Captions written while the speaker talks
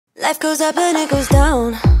Life goes up and it goes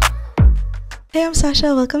down. Hey, I'm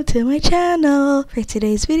Sasha. Welcome to my channel. For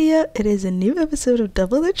today's video, it is a new episode of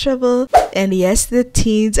Double the Trouble. And yes, the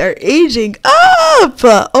teens are aging up.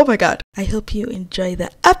 Oh my god. I hope you enjoy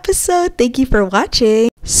the episode. Thank you for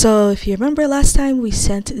watching. So if you remember last time, we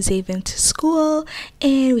sent Zaven to school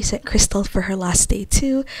and we sent Crystal for her last day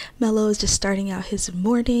too. Mello is just starting out his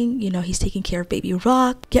morning. You know, he's taking care of baby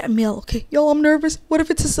Rock. Get Mel. Okay, yo, I'm nervous. What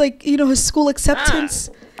if it's just like, you know, his school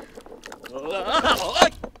acceptance?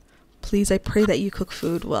 Please, I pray that you cook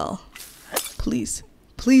food well. Please.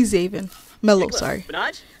 Please, Zaven. Mello, sorry.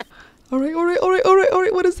 Alright.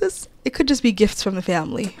 What is this? It could just be gifts from the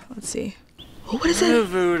family. Let's see. Oh, what is it?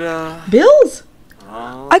 Bills?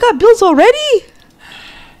 I got bills already?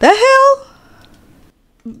 The hell?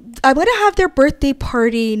 I'm gonna have their birthday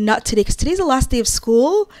party not today because today's the last day of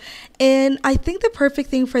school. And I think the perfect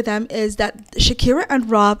thing for them is that Shakira and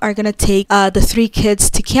Rob are gonna take the 3 kids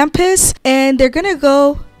to campus and they're gonna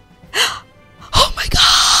go. Oh my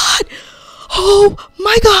god! Oh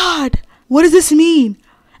my god! What does this mean?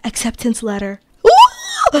 Acceptance letter.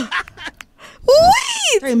 Ooh!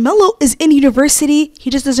 Wait! Mello is in university. He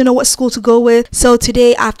just doesn't know what school to go with. So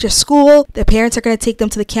today after school, the parents are going to take them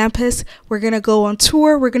to the campus. We're going to go on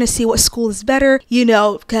tour. We're going to see what school is better. You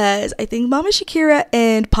know, because I think Mama Shakira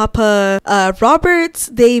and Papa Roberts,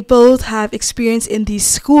 they both have experience in these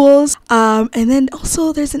schools. And then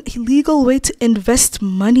also there's an illegal way to invest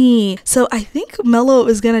money. So I think Mello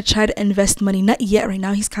is going to try to invest money. Not yet right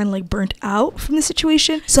now. He's kind of like burnt out from the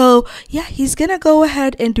situation. So yeah, he's going to go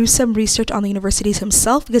ahead and do some research on the universities himself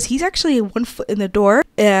because he's actually 1 foot in the door.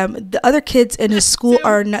 The other kids in his school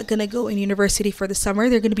are not going to go in university for the summer.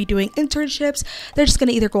 They're going to be doing internships. They're just going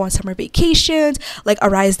to either go on summer vacations, like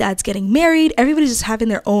Araya's dad's getting married. Everybody's just having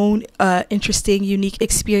their own interesting, unique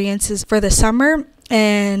experiences for the summer.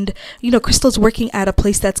 And, you know, Crystal's working at a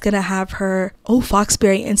place that's going to have her,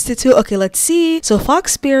 Foxbury Institute. Okay, let's see. So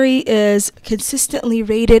Foxbury is consistently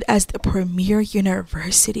rated as the premier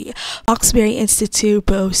university. Foxbury Institute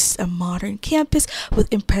boasts a modern campus with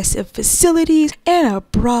impressive facilities and a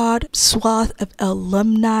broad swath of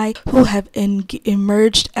alumni who have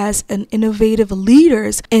emerged as an innovative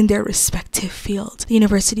leaders in their respective fields. The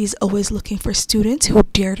university is always looking for students who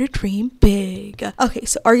dare to dream big. Okay,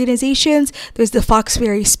 so organizations, there's the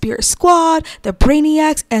Foxbury Spirit Squad, the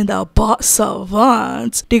Brainiacs, and the Bot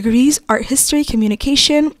Savants. Degrees: art history,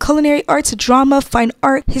 communication, culinary arts, drama, fine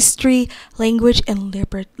art, history, language, and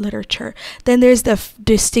literature. Then there's the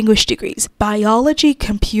distinguished degrees: biology,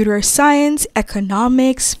 computer science,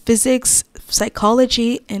 economics, physics,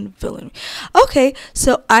 psychology, and villainy. Okay,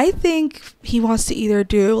 so I think he wants to either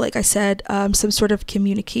do, like I said, some sort of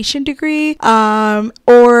communication degree,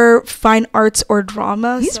 or fine arts or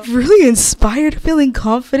drama. He's really inspired, feeling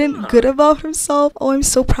confident, good about himself. Oh, I'm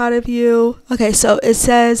so proud of you. Okay, so it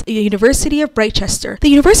says the University of Brightchester. The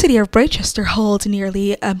University of Brightchester holds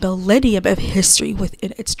nearly a millennium of history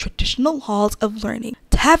within its traditional halls of learning.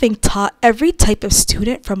 Having taught every type of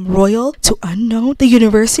student from royal to unknown, the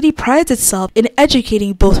university prides itself in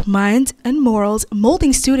educating both minds and morals,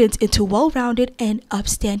 molding students into well-rounded and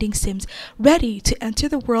upstanding Sims ready to enter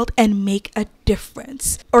the world and make a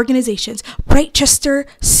difference. Organizations: Brightchester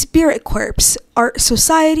Spirit Corps, Art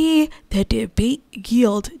Society, the Debate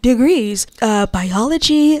Guild. Degrees: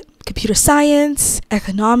 biology, computer science,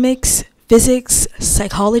 economics, physics,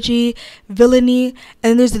 psychology, villainy,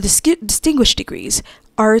 and there's the distinguished degrees: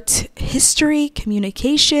 art history,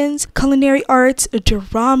 communications, culinary arts,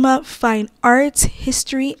 drama, fine arts,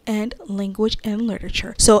 history, and language and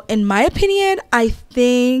literature. So in my opinion, I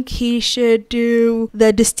think he should do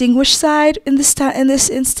the distinguished side in this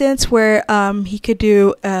instance, where he could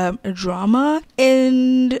do a drama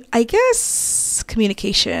and I guess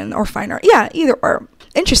communication or fine art. Yeah, either or.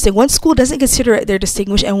 Interesting. One school doesn't consider it their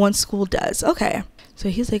distinguished and one school does. Okay. So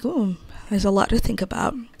he's like, there's a lot to think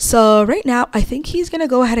about. So right now, I think he's going to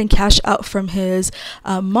go ahead and cash out from his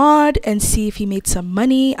mod and see if he made some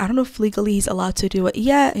money. I don't know if legally he's allowed to do it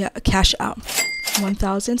yet. Yeah, cash out.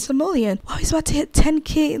 1,000 simoleon. Oh, he's about to hit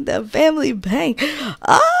 10K in the family bank.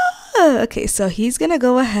 Okay, so he's going to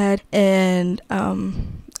go ahead and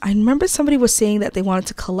I remember somebody was saying that they wanted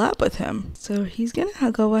to collab with him. So he's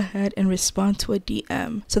gonna go ahead and respond to a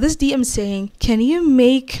DM. So this DM is saying, can you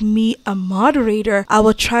make me a moderator? I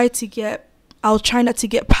will try to get I'll try not to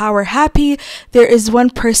get power happy. There is one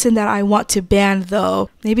person that I want to ban though.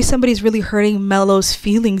 Maybe somebody's really hurting Melo's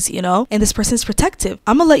feelings, you know, and this person's protective.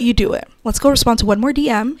 I'm gonna let you do it. Let's go respond to one more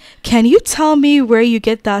DM. Can you tell me where you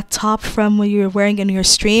get that top from when you're wearing in your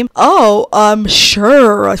stream? Oh,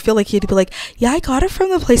 sure. I feel like he'd be like, yeah, I got it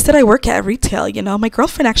from the place that I work at retail, you know. My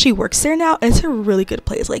girlfriend actually works there now, and it's a really good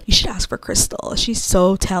place. Like, you should ask for Crystal. She's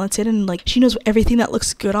so talented, and like, she knows everything that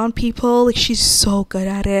looks good on people. Like, she's so good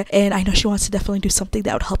at it, and I know she wants to definitely do something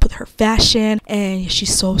that would help with her fashion, and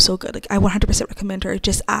she's so good. Like, I 100% recommend her.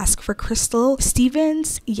 Just ask for Crystal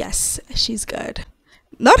Stevens. Yes, she's good.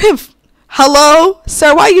 Not him. Hello,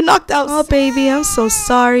 sir, why you knocked out? Oh, baby, I'm so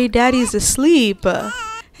sorry. Daddy's asleep.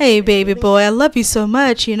 Hey, baby boy, I love you so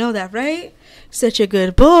much. You know that, right? Such a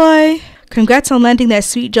good boy. Congrats on landing that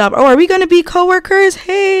sweet job. Oh, are we going to be co-workers?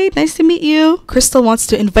 Hey, nice to meet you. Crystal wants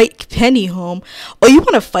to invite Penny home. Oh, you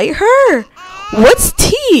want to fight her? What's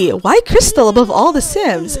tea? Why Crystal above all the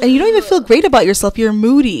Sims? And you don't even feel great about yourself. You're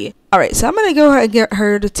moody. All right, so I'm going to go and get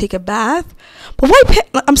her to take a bath. But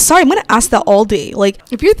why I'm sorry, I'm going to ask that all day. Like,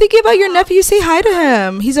 if you're thinking about your nephew, say hi to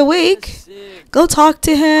him. He's awake. Go talk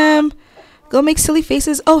to him. Go make silly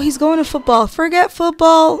faces. Oh, he's going to football. Forget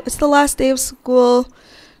football. It's the last day of school.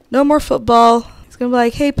 No more football. He's going to be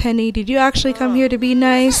like, hey, Penny, did you actually come here to be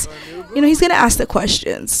nice? You know, he's going to ask the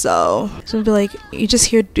questions. So he's going to be like, you just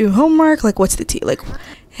here to do homework? Like, what's the tea? Like,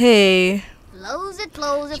 hey.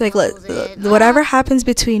 She's like, look, whatever happens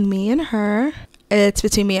between me and her, it's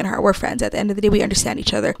between me and her. We're friends. At the end of the day, we understand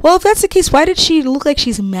each other. Well, if that's the case, why did she look like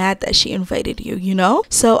she's mad that she invited you, you know?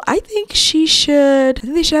 So I think they should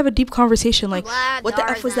have a deep conversation. Like, what the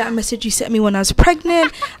F was that message you sent me when I was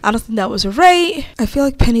pregnant? I don't think that was right. I feel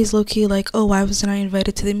like Penny's low-key like, oh, why wasn't I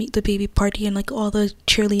invited to the Meet the Baby party? And like all the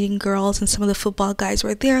cheerleading girls and some of the football guys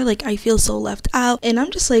were there. Like, I feel so left out. And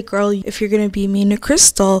I'm just like, girl, if you're going to be mean to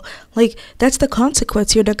Crystal, like, that's the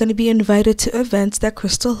consequence. You're not going to be invited to events that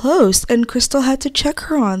Crystal hosts. And Crystal had to check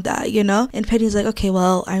her on that, you know. And Penny's like, okay,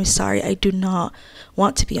 well, I'm sorry, I do not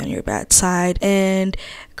want to be on your bad side. And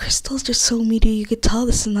Crystal's just so meaty. You could tell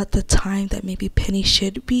this is not the time that maybe Penny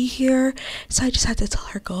should be here. So I just had to tell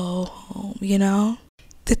her go home, you know.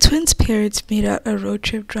 The twins' parents made out a road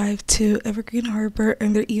trip drive to Evergreen Harbor,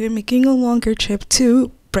 and they're even making a longer trip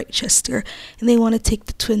to Brightchester, and they want to take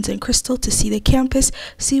the twins and Crystal to see the campus,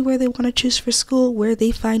 see where they want to choose for school, where they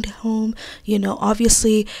find home. You know,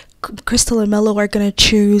 obviously Crystal and Mello are going to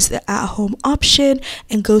choose the at-home option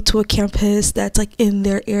and go to a campus that's like in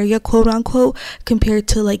their area, quote unquote, compared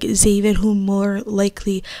to like Zaven, who more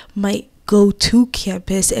likely might go to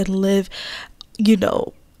campus and live, you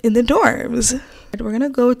know, in the dorms. We're gonna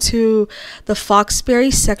go to the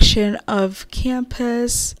Foxbury section of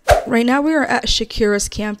campus. Right now we are at Shakira's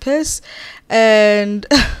campus, and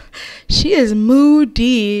she is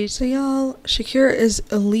moody. So y'all, Shakira is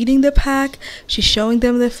leading the pack. She's showing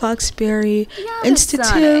them the Foxbury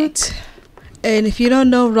Institute. And if you don't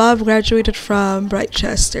know, Rob graduated from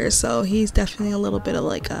Brightchester, so he's definitely a little bit of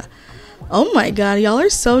like a, oh my god, y'all are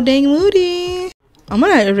so dang moody. I'm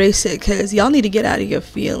gonna erase it because y'all need to get out of your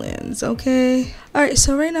feelings, okay? Alright,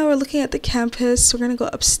 so right now we're looking at the campus. We're gonna go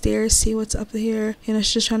upstairs, see what's up here. You know,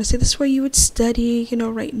 she's just trying to say this is where you would study, you know,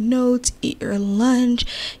 write notes, eat your lunch.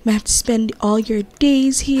 You might have to spend all your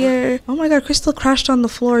days here. Oh my god, Crystal crashed on the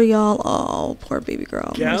floor, y'all. Oh, poor baby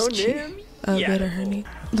girl. Better her knee.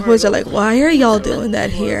 The boys are like, why are y'all doing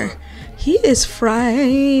that here? He is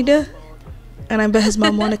fried. And I bet his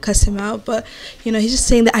mom want to cuss him out. But, you know, he's just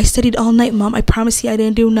saying that I studied all night, Mom. I promise you I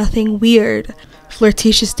didn't do nothing weird.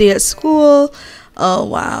 Flirtatious day at school. Oh,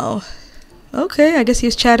 wow. Okay, I guess he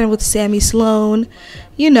was chatting with Sammy Sloan.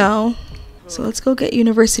 You know. So let's go get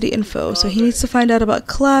university info. So he needs to find out about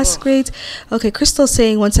class grades. Okay, Crystal's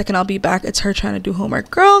saying, 1 second, I'll be back. It's her trying to do homework.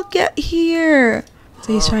 Girl, get here.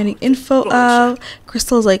 So he's finding info out.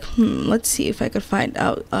 Crystal's like, let's see if I could find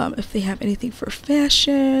out if they have anything for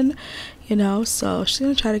fashion. You know, so she's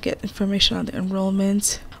gonna try to get information on the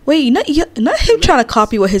enrollment. Wait, not him trying to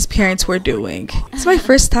copy what his parents were doing. It's my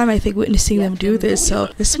first time, I think, witnessing them do this. So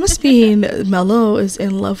this must mean Mello is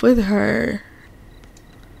in love with her.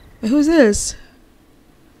 Wait, who's this?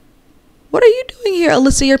 What are you doing here,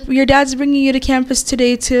 Alyssa? Your dad's bringing you to campus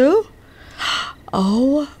today too?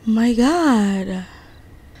 Oh my god.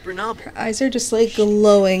 Her eyes are just like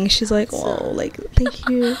glowing. She's like, whoa, like, thank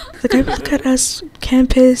you. Like, look at us,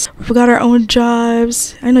 campus. We've got our own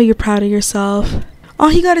jobs. I know you're proud of yourself. Oh,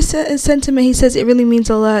 he got a sentiment. He says it really means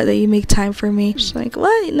a lot that you make time for me. She's like,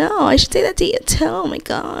 what? No, I should say that to you too. Oh my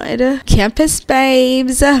god. Campus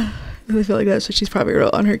babes. I feel like that's what she's probably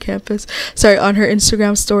wrote on her campus. Sorry, on her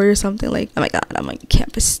Instagram story or something. Like, oh my god, I'm on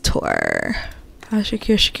campus tour.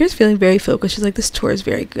 Shakira's feeling very focused. She's like, this tour is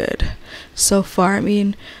very good so far. I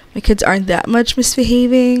mean, my kids aren't that much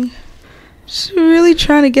misbehaving. She's really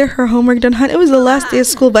trying to get her homework done, hun. It was the last day of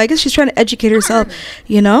school, but I guess she's trying to educate herself,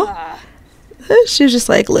 you know? She was just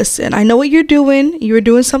like, listen, I know what you're doing. You were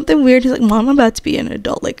doing something weird. He's like, Mom, I'm about to be an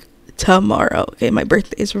adult, like, tomorrow. Okay, my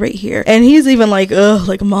birthday is right here. And he's even like, ugh,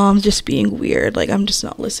 like, Mom's just being weird. Like, I'm just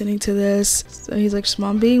not listening to this. So he's like,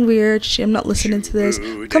 Mom being weird. I'm not listening to this.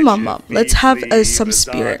 Come on, Mom. Let's have some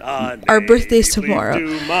spirit. Our birthday's tomorrow.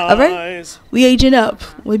 All right? We aging up.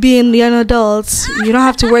 We being young adults. You don't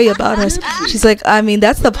have to worry about us. She's like, I mean,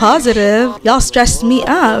 that's the positive. Y'all stressed me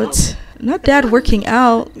out. Not Dad working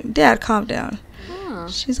out. Dad, calm down.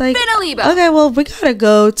 She's like, okay, well, we gotta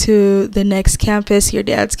go to the next campus, your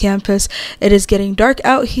dad's campus. It is getting dark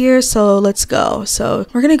out here, so let's go. So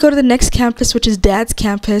we're gonna go to the next campus, which is Dad's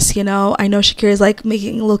campus. You know, I know Shakira's like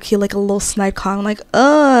making low-key like a little snide comment, like,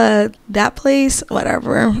 that place,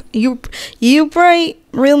 whatever. You bright,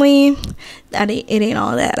 really? It ain't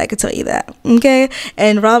all that, I can tell you that. Okay?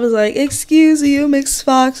 And Rob is like, excuse you, Miss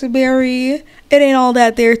Foxberry, it ain't all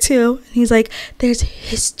that there too. And he's like, there's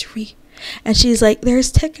history. And she's like,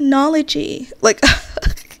 there's technology. Like,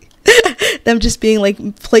 them just being like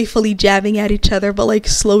playfully jabbing at each other, but like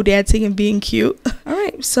slow dancing and being cute. All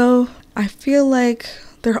right, so I feel like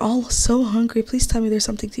they're all so hungry. Please tell me there's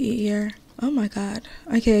something to eat here. Oh my God.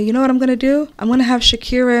 Okay, you know what I'm gonna do? I'm gonna have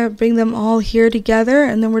Shakira bring them all here together,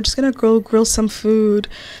 and then we're just gonna grill some food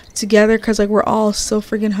together, because like we're all so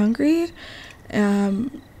freaking hungry.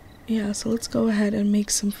 Yeah, so let's go ahead and make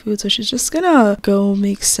some food. So she's just gonna go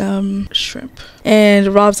make some shrimp. And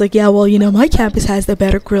Rob's like, yeah, well, you know, my campus has the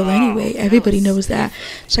better grill anyway. Everybody knows that.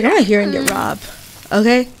 She's like, I'm not hearing it, Rob.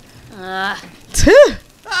 Okay?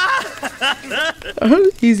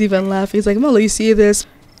 He's even laughing. He's like, I'm gonna let you see this.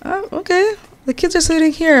 Okay. The kids are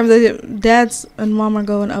sitting here. The dads and mom are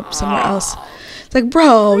going up somewhere else. It's like,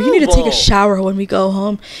 bro, you need to take a shower when we go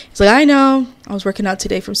home. He's like, I know. I was working out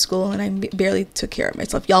today from school, and I barely took care of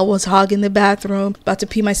myself. Y'all was hogging the bathroom, about to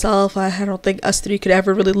pee myself. I don't think us three could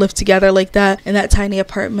ever really live together like that in that tiny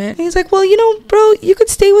apartment. And he's like, well, you know, bro, you could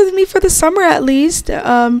stay with me for the summer at least.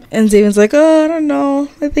 And Zayden's like, oh, I don't know.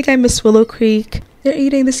 I think I miss Willow Creek. They're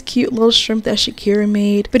eating this cute little shrimp that Shakira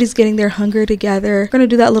made, but he's getting their hunger together. We're gonna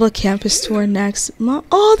do that little campus tour next. Mom,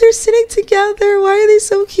 oh, they're sitting together. Why are they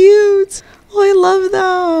so cute? Oh, I love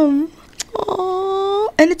them.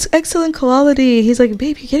 Oh, and it's excellent quality. He's like,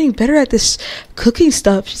 babe, you're getting better at this cooking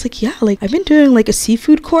stuff. She's like, yeah, like I've been doing like a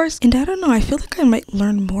seafood course, and I don't know, I feel like I might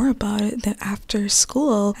learn more about it than after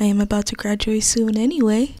school. I am about to graduate soon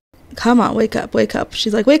anyway. Come on, wake up, wake up.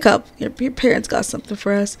 She's like, wake up. Your parents got something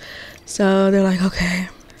for us. So they're like, okay,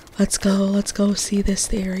 let's go see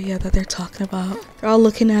this area that they're talking about. They're all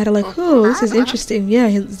looking at it like, oh, this is interesting. Yeah,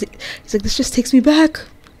 he's like, this just takes me back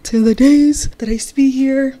to the days that I used to be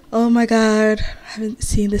here. Oh my God, I haven't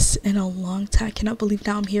seen this in a long time. I cannot believe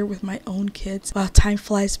now I'm here with my own kids. Wow, time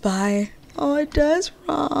flies by. Oh, it does,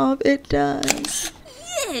 Rob, it does.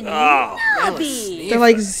 They're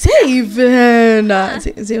like, Zaven.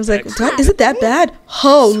 Zaven was like, is it that bad?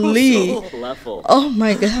 Holy. Oh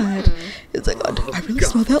my God. It's like, oh, did I really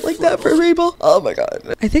smell that like that for Rainbow? Oh my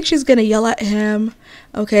God. I think she's gonna yell at him,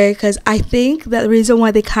 okay? Because I think that the reason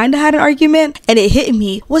why they kind of had an argument and it hit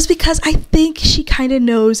me was because I think she kind of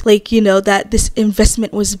knows, like, you know, that this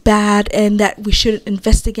investment was bad and that we shouldn't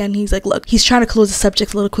invest again. He's like, look, he's trying to close the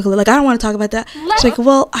subject a little quickly. Like, I don't want to talk about that. She's like,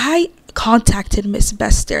 well, I contacted Miss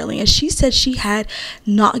Beth Sterling, and she said she had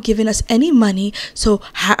not given us any money. So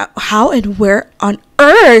how and where on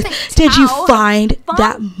earth did you find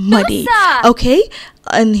that money? Okay.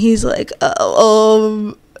 And he's like,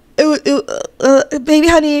 baby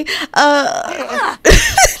honey,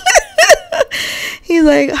 he's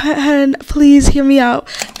like, hun, please hear me out.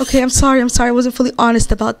 Okay, I'm sorry, I wasn't fully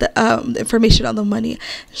honest about the information on the money.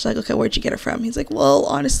 She's like, okay, where'd you get it from? He's like, well,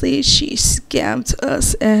 honestly, she scammed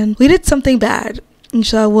us and we did something bad. And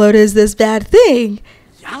she's like, what is this bad thing?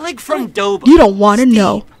 Y'all like from Doba. You don't want to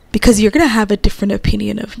know, because you're gonna have a different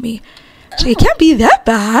opinion of me. She's like, it can't be that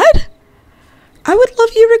bad. I would love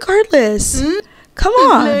you regardless. Come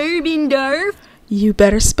on. You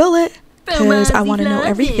better spill it, because I want to know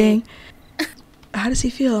everything. How does he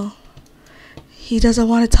feel? He doesn't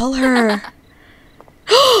want to tell her.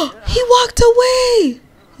 He walked away.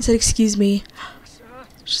 He said, excuse me.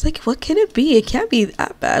 She's like, what can it be? It can't be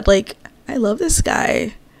that bad. Like, I love this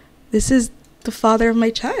guy. This is the father of my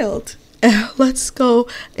child. Let's go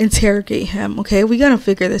interrogate him, okay? We gotta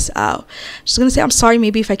figure this out. She's gonna say, I'm sorry,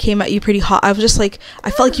 maybe if I came at you pretty hot. I was just like,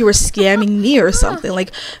 I felt like you were scamming me or something.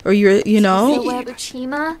 Like, or you're, you know?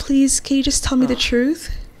 Please, can you just tell me the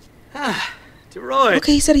truth? Roy.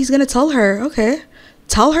 Okay, he said he's gonna tell her. Okay,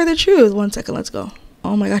 tell her the truth. 1 second, let's go.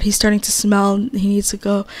 Oh my god, he's starting to smell. He needs to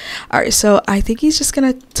go. All right, so I think he's just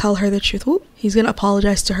gonna tell her the truth. Ooh, he's gonna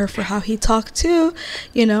apologize to her for how he talked too,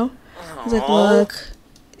 you know. He's like, look,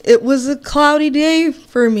 it was a cloudy day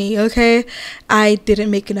for me, okay? I didn't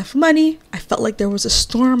make enough money. I felt like there was a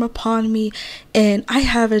storm upon me, and I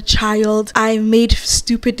have a child. I made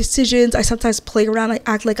stupid decisions. I sometimes play around. I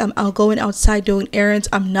act like I'm out going outside doing errands.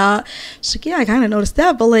 I'm not. She's like, yeah, I kind of noticed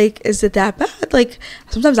that, but like, is it that bad? Like,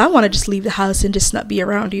 sometimes I want to just leave the house and just not be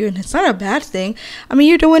around you, and it's not a bad thing. I mean,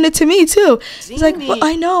 you're doing it to me too. He's like, well,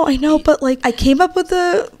 I know, but like, I came up with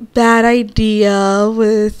a bad idea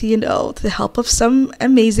with, you know, the help of some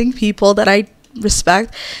amazing people that I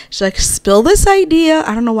respect. She's like, spill this idea.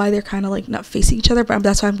 I don't know why they're kind of like not facing each other, but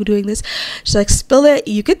that's why I'm doing this. She's like, spill it.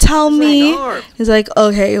 You could tell me. He's like,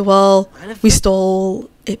 okay, well, we stole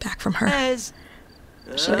it back from her. She's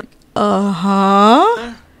like,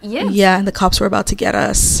 yeah, and the cops were about to get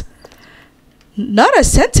us. Not a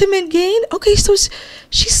sentiment gain. Okay, so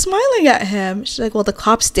she's smiling at him. She's like, well, the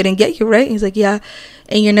cops didn't get you, right? He's like, yeah,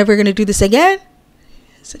 and you're never gonna do this again.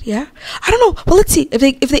 I said, yeah. I don't know. Well, let's see.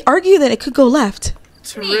 If they argue, then it could go left.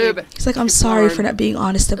 He's like, I'm sorry for not being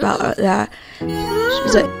honest about that. She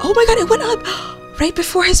was like, oh my god, it went up right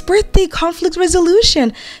before his birthday. Conflict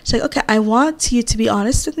resolution. She's like, okay, I want you to be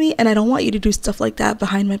honest with me, and I don't want you to do stuff like that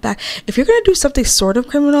behind my back. If you're gonna do something sort of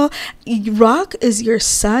criminal, Rock is your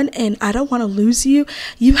son, and I don't want to lose you.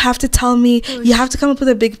 You have to tell me. You have to come up with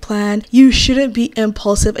a big plan. You shouldn't be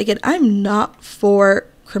impulsive. Again, I'm not for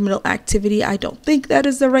criminal activity. I don't think that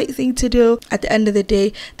is the right thing to do. At the end of the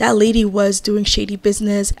day, that lady was doing shady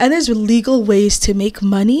business, and there's legal ways to make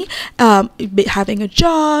money, having a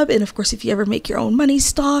job, and of course if you ever make your own money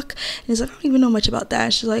stock. And he's like, I don't even know much about that.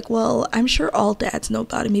 And she's like, well, I'm sure all dads know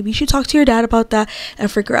about it. Maybe you should talk to your dad about that and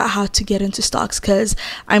figure out how to get into stocks, because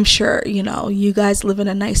I'm sure, you know, you guys live in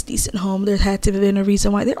a nice decent home. There had to have been a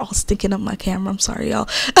reason why. They're all stinking up my camera, I'm sorry y'all.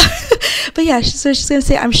 But yeah, so she's gonna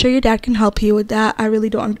say, I'm sure your dad can help you with that. I really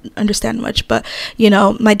don't understand much, but you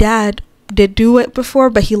know, my dad did do it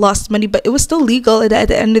before, but he lost money, but it was still legal. And at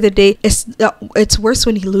the end of the day, it's worse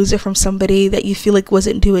when you lose it from somebody that you feel like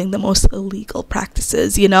wasn't doing the most illegal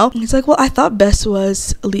practices, you know. And he's like, well, I thought Bess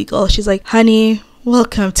was illegal. She's like, honey,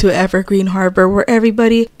 welcome to Evergreen Harbor, where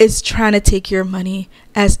everybody is trying to take your money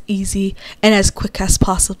as easy and as quick as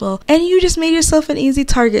possible, and you just made yourself an easy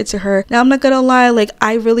target to her. Now, I'm not gonna lie, like,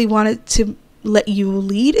 I really wanted to let you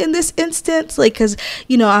lead in this instance, like, because,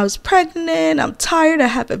 you know, I was pregnant, I'm tired, I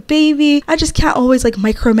have a baby. I just can't always like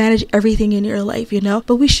micromanage everything in your life, you know.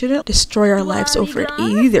 But we shouldn't destroy our lives over it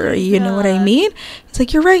either, you know what I mean? It's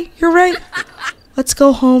like, you're right, let's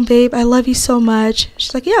go home, babe, I love you so much.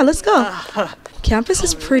 She's like, yeah, let's go. Campus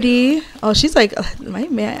is pretty. Oh, she's like, my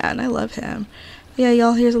man, I love him. Yeah,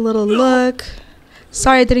 y'all, here's a little look.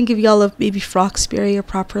 Sorry I didn't give y'all a baby Froxberry a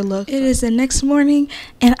proper look. It is the next morning,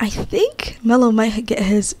 and I think Mello might get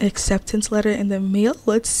his acceptance letter in the mail.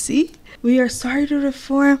 Let's see. We are sorry to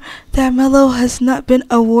inform that Mello has not been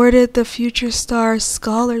awarded the Future Star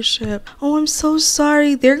Scholarship. Oh, I'm so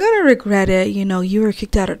sorry. They're gonna regret it. You know, you were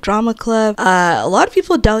kicked out of drama club. A lot of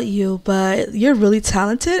people doubt you, but you're really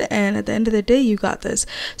talented, and at the end of the day, you got this.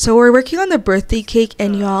 So we're working on the birthday cake,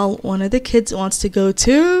 and y'all, one of the kids wants to go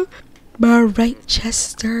to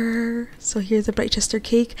Brightchester. So here's the Brightchester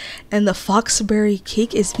cake, and the Foxberry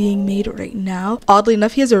cake is being made right now. Oddly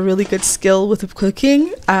enough, he has a really good skill with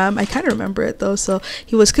cooking. I kind of remember it though. So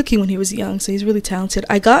he was cooking when he was young, so he's really talented.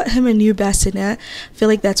 I got him a new bassinet. I feel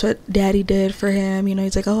like that's what daddy did for him. You know,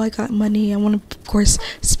 he's like, oh, I got money, I want to of course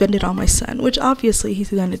spend it on my son, which obviously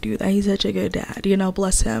he's gonna do that. He's such a good dad, you know,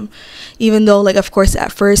 bless him. Even though, like, of course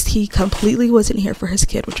at first he completely wasn't here for his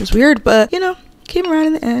kid, which was weird, but you know, came around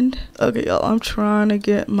in the end. Okay, y'all, I'm trying to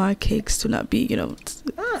get my cakes to not be, you know.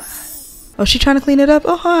 Oh, she trying to clean it up?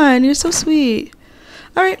 Oh, hon, you're so sweet.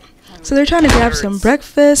 All right, so they're trying to grab some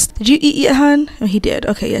breakfast. Did you eat yet, hon? Oh, he did.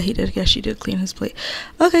 Okay, yeah, he did. Yeah, she did clean his plate.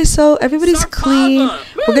 Okay, so everybody's clean.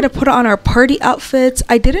 We're gonna put on our party outfits.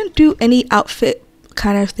 I didn't do any outfit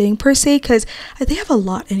kind of thing per se, because they have a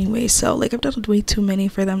lot anyway, so like I've done way too many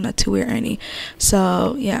for them not to wear any.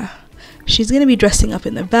 So yeah, she's gonna be dressing up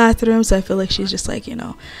in the bathroom, so I feel like she's just like, you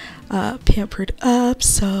know, pampered up.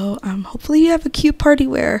 So hopefully you have a cute party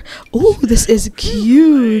wear. Oh, this is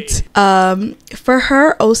cute. For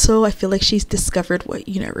her also, I feel like she's discovered what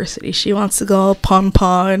university she wants to go. Pon.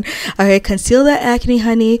 Okay, conceal that acne,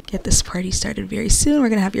 honey. Get this party started very soon. We're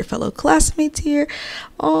gonna have your fellow classmates here.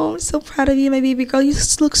 Oh, I'm so proud of you, my baby girl. You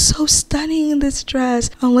just look so stunning in this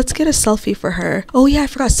dress. Let's get a selfie for her. Oh yeah, I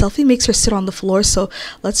forgot, selfie makes her sit on the floor, so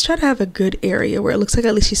let's try to have a good area where it looks like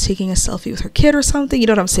at least she's taking a selfie with her kid or something, you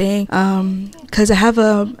know what I'm saying? Because I have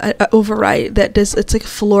a override that does, it's like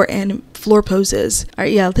floor poses. All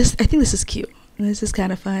right, yeah, I think this is cute. This is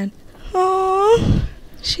kind of fun. Aww.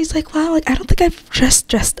 She's like, wow, like I don't think I've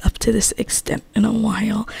dressed up to this extent in a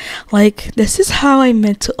while. Like, this is how I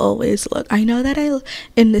meant to always look. I know that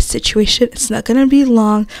in this situation, it's not gonna be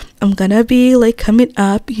long. I'm gonna be like coming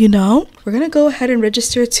up, you know. We're gonna go ahead and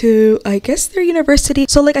register to, I guess, their university.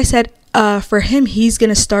 So like I said, for him, he's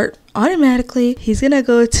gonna start automatically. He's gonna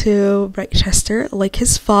go to Rochester like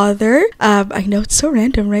his father. I know it's so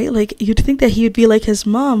random, right? Like, you'd think that he would be like his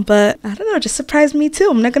mom, but I don't know, it just surprised me too.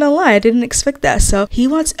 I'm not gonna lie, I didn't expect that. So he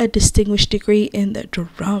wants a distinguished degree in the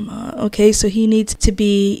drama. Okay, so he needs to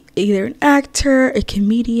be either an actor, a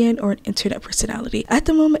comedian, or an internet personality. At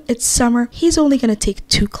the moment, it's summer. He's only gonna take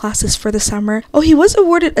 2 classes for the summer. Oh, he was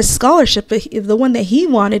awarded a scholarship, but the one that he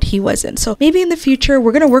wanted, he wasn't. So maybe in the future,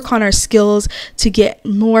 we're gonna work on our skills to get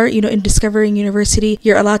more, you know, in Discovering University,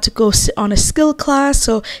 you're allowed to go sit on a skill class.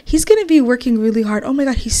 So he's gonna be working really hard. Oh my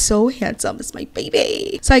god, he's so handsome. It's my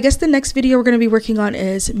baby. So I guess the next video we're gonna be working on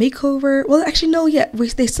is makeover. Well, actually no, yet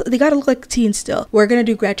they gotta look like teens still. We're gonna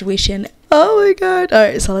do graduation. Oh my god. All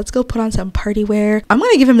right, so let's go put on some party wear. I'm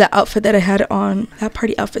gonna give him that outfit that I had on. That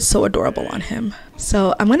party outfit's so adorable on him.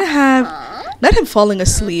 So I'm gonna have not him falling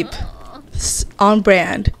asleep. On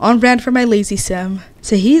brand for my lazy sim.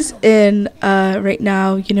 So he's in right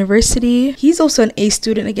now university. He's also an A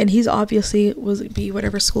student. Again, he's obviously will be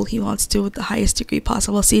whatever school he wants to with the highest degree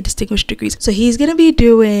possible. See, distinguished degrees. So he's gonna be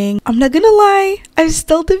doing, I'm not gonna lie, I'm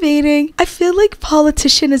still debating. I feel like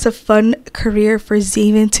politician is a fun career for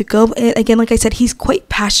Xavier to go in. Again, like I said, he's quite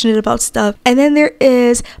passionate about stuff. And then there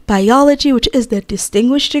is biology, which is the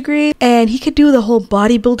distinguished degree, and he could do the whole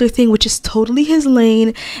bodybuilder thing, which is totally his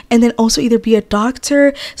lane, and then also either be a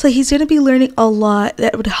doctor. So he's gonna be learning a lot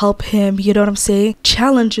that would help him, you know what I'm saying,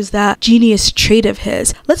 challenges that genius trait of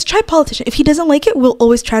his. Let's try politician. If he doesn't like it, we'll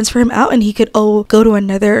always transfer him out and he could go to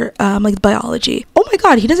another like biology. Oh my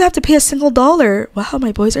god, he doesn't have to pay a single dollar. Wow,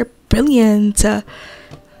 my boys are brilliant.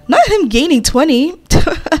 Not him gaining 20.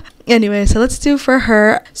 Anyway, so let's do for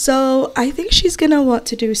her. So I think she's gonna want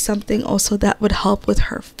to do something also that would help with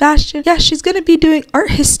her fashion. Yeah, she's gonna be doing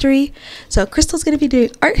art history. So Crystal's gonna be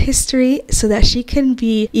doing art history so that she can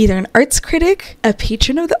be either an arts critic, a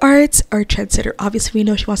patron of the arts, or a trendsetter. Obviously we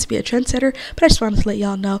know she wants to be a trendsetter, but I just wanted to let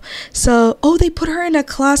y'all know. So they put her in a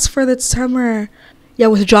class for the summer. Yeah,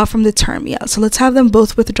 withdraw from the term. Yeah, so let's have them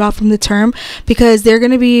both withdraw from the term because they're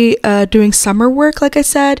going to be doing summer work, like I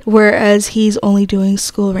said, whereas he's only doing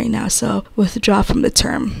school right now. So withdraw from the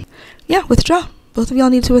term. Yeah, withdraw. Both of y'all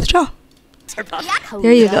need to withdraw.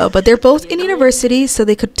 There you go. But they're both in university, so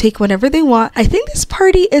they could take whenever they want. I think this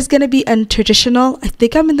party is going to be untraditional. I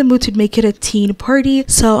think I'm in the mood to make it a teen party.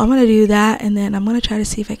 So I'm going to do that, and then I'm going to try to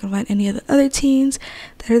see if I can find any of the other teens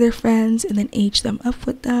that are their friends and then age them up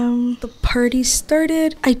with them. The party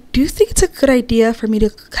started. I do think it's a good idea for me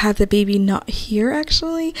to have the baby not here,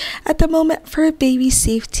 actually, at the moment for baby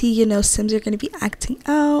safety. You know, Sims are going to be acting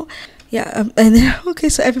out. Yeah, and then, okay,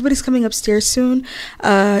 so everybody's coming upstairs soon.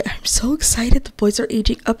 I'm so excited. The boys are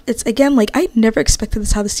aging up. It's, again, like, I never expected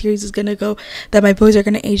this, how the series is gonna go, that my boys are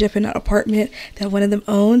gonna age up in an apartment that one of them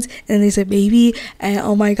owns, and there's a baby, and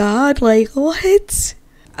oh my god, like, what?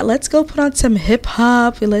 Let's go put on some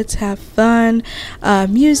hip-hop, let's have fun,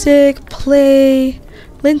 music, play.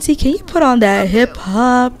 Lindsay, can you put on that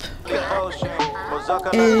hip-hop? Well,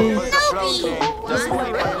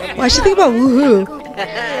 I should think about woohoo.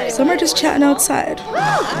 Some are just chatting outside.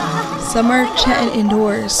 Some are chatting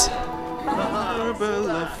indoors.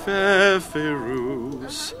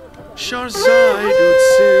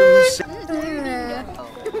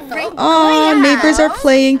 Oh, neighbors are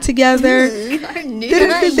playing together. They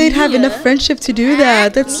didn't think they'd have enough friendship to do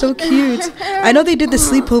that. That's so cute. I know they did the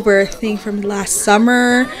sleepover thing from last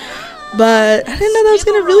summer, but I didn't know that was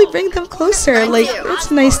gonna really bring them closer. Like, it's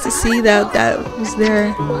nice to see that was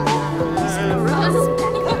there.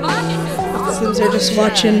 Sims are just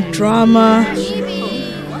watching drama.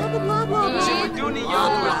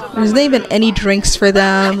 There's not even any drinks for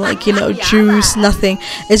them, like, you know, juice, nothing.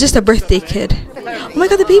 It's just a birthday kid. Oh my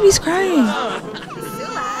god, the baby's crying.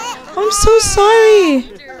 I'm so sorry.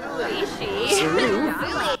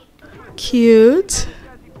 Cute.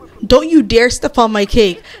 Don't you dare step on my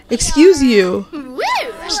cake. Excuse you.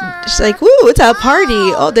 She's like, woo, it's a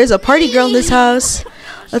party. Oh, there's a party girl in this house.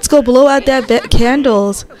 Let's go blow out that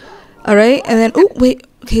candles. All right, and then, oh, wait.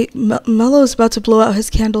 Okay, Mello's about to blow out his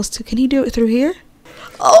candles too. Can he do it through here?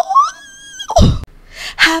 Oh!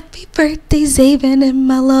 Happy birthday, Zaven and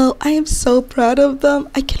Mello. I am so proud of them.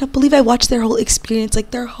 I cannot believe I watched their whole experience,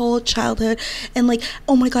 like their whole childhood, and like,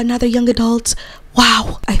 oh my god, now they're young adults.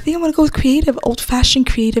 Wow. I think I'm gonna go with creative, old-fashioned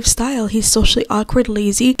creative style. He's socially awkward,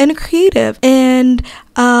 lazy, and creative. And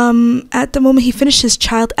at the moment he finished his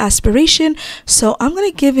child aspiration, so I'm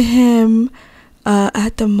gonna give him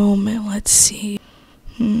at the moment, let's see.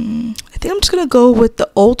 I think I'm just gonna go with the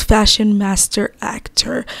old-fashioned master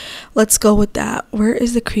actor. Let's go with that. Where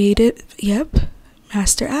is the creative? Yep,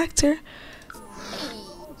 master actor.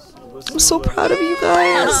 I'm so proud of you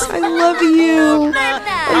guys. I love you.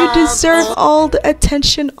 You deserve all the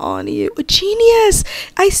attention on you. A genius.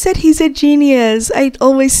 I said he's a genius. I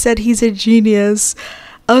always said he's a genius.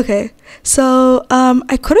 Okay, so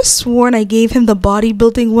I could have sworn I gave him the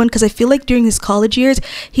bodybuilding one because I feel like during his college years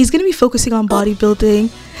he's gonna be focusing on bodybuilding.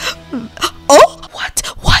 Oh, what?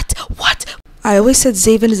 I always said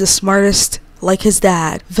Zaven is the smartest, like his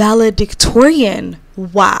dad. Valedictorian.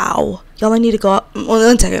 Wow. Y'all, I need to go up.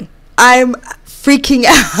 One second. I'm freaking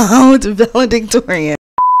out. Valedictorian.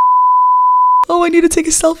 Oh, I need to take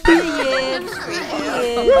a selfie.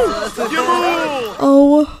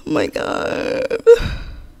 Oh my god.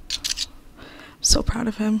 So proud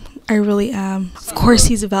of him. I really am. Of course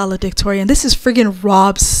he's a valedictorian. This is friggin'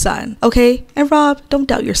 Rob's son, okay? And Rob, don't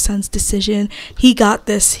doubt your son's decision. He got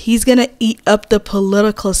this. He's gonna eat up the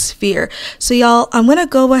political sphere. So y'all, I'm gonna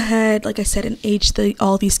go ahead, like I said, and age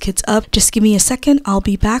all these kids up. Just give me a second. I'll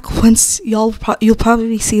be back once you'll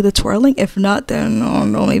probably see the twirling. If not, then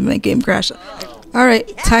don't leave my game crash. All right,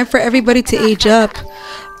 time for everybody to age up.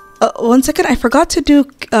 1 second, I forgot to do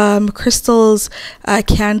Crystal's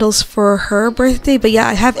candles for her birthday, but yeah,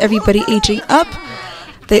 I have everybody aging up.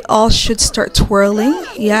 They all should start twirling.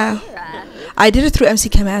 Yeah, I did it through MC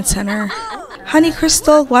Command Center. Honey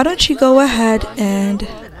Crystal, why don't you go ahead and...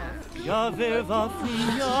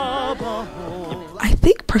 I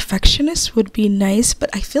think perfectionist would be nice, but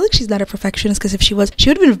I feel like she's not a perfectionist, because if she was, she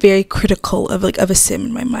would have been very critical of a sim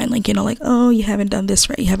in my mind, like, you know, like, oh, you haven't done this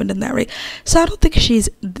right, you haven't done that right. So I don't think she's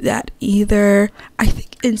that either. I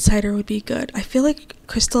think insider would be good. I feel like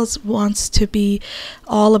Crystal wants to be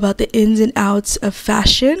all about the ins and outs of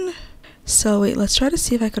fashion. So wait, let's try to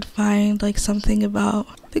see if I could find like something about,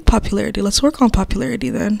 I think, popularity. Let's work on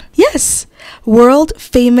popularity then. Yes, world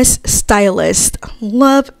famous stylist.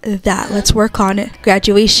 Love that. Let's work on it.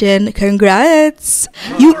 Graduation. Congrats,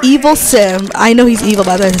 you evil sim. I know he's evil,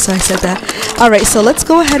 by the way, so I said that. All right, so let's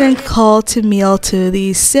go ahead and call to meal to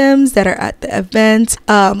these sims that are at the event.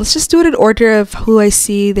 Let's just do it in order of who I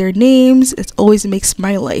see their names. It always makes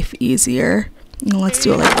my life easier. Let's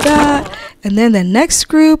do it like that. And then the next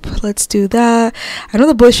group, let's do that. I know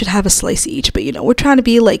the boys should have a slice each, but you know, we're trying to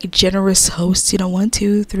be like generous hosts, you know. 1,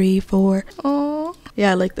 2, 3, 4. Oh yeah,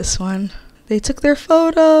 I like this one. They took their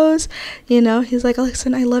photos, you know. He's like,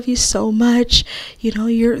 Alexan, I love you so much, you know,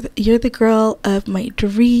 you're the girl of my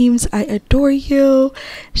dreams, I adore you.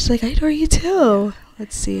 She's like, I adore you too.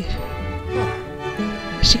 Let's see,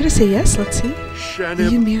 is she gonna say yes? Let's see.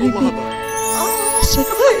 Will you marry me? She's like,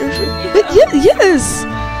 what? But yes.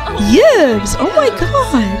 Yibs. Oh my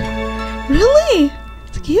god. Really?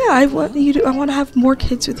 It's like, yeah, I want to have more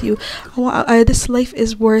kids with you. This life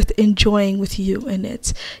is worth enjoying with you in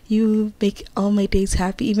it. You make all my days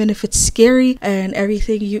happy, even if it's scary and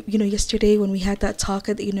everything. You know, yesterday when we had that talk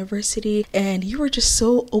at the university and you were just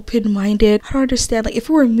so open-minded. I don't understand. Like, if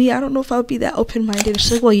it were me, I don't know if I would be that open-minded.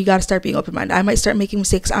 She's like, well, you got to start being open-minded. I might start making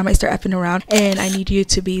mistakes. I might start effing around, and I need you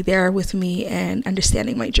to be there with me and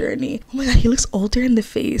understanding my journey. Oh my god, he looks older in the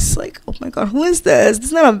face. Like, oh my god, who is this? This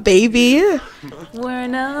is not a baby.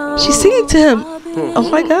 She's singing to him. Oh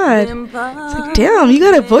my god. It's like, damn, you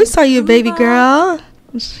got a voice on you, baby girl.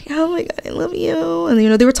 Like, oh my god, I love you. And you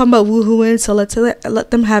know, they were talking about woohooing, so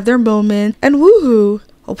let them have their moment and woohoo.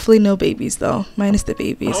 Hopefully no babies though, minus the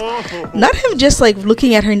babies. Not him just like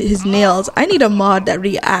looking at his nails. I need a mod that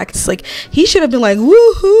reacts. Like, he should have been like,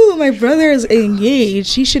 woohoo, my brother is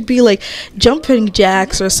engaged. He should be like jumping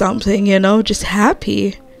jacks or something, you know, just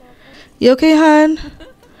happy. You okay, hon?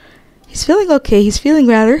 He's feeling okay. He's feeling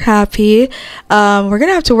rather happy. We're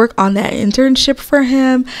gonna have to work on that internship for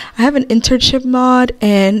him. I have an internship mod,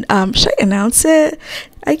 and should I announce it,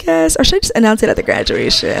 I guess, or should I just announce it at the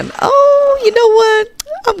graduation? Oh, you know what?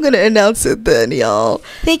 I'm gonna announce it then, y'all.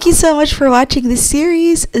 Thank you so much for watching this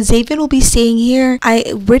series. Zaven will be staying here. I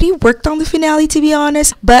already worked on the finale, to be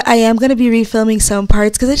honest, but I am gonna be refilming some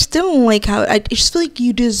parts because I just don't like how I just feel like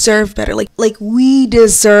you deserve better. Like we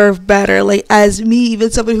deserve better. Like as me,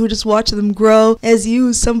 even somebody who just watched them grow, as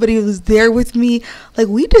you, somebody who's there with me, like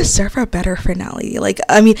we deserve a better finale. Like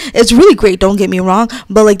I mean, it's really great. Don't get me wrong,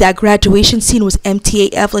 but like that graduation scene was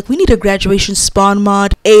MTAF. Like we need a graduation spawn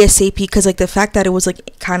mod ASAP because like the fact that it was like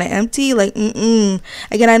kind of empty, like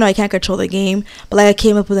again, I know I can't control the game, but like I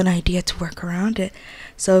came up with an idea to work around it.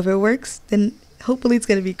 So if it works, then hopefully it's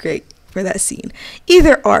gonna be great for that scene.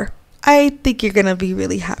 Either or, I think you're gonna be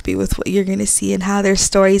really happy with what you're gonna see and how their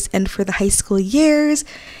stories end for the high school years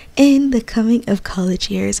and the coming of college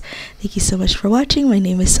years. Thank you so much for watching. My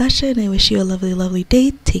name is Sasha and I wish you a lovely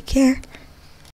day. Take care.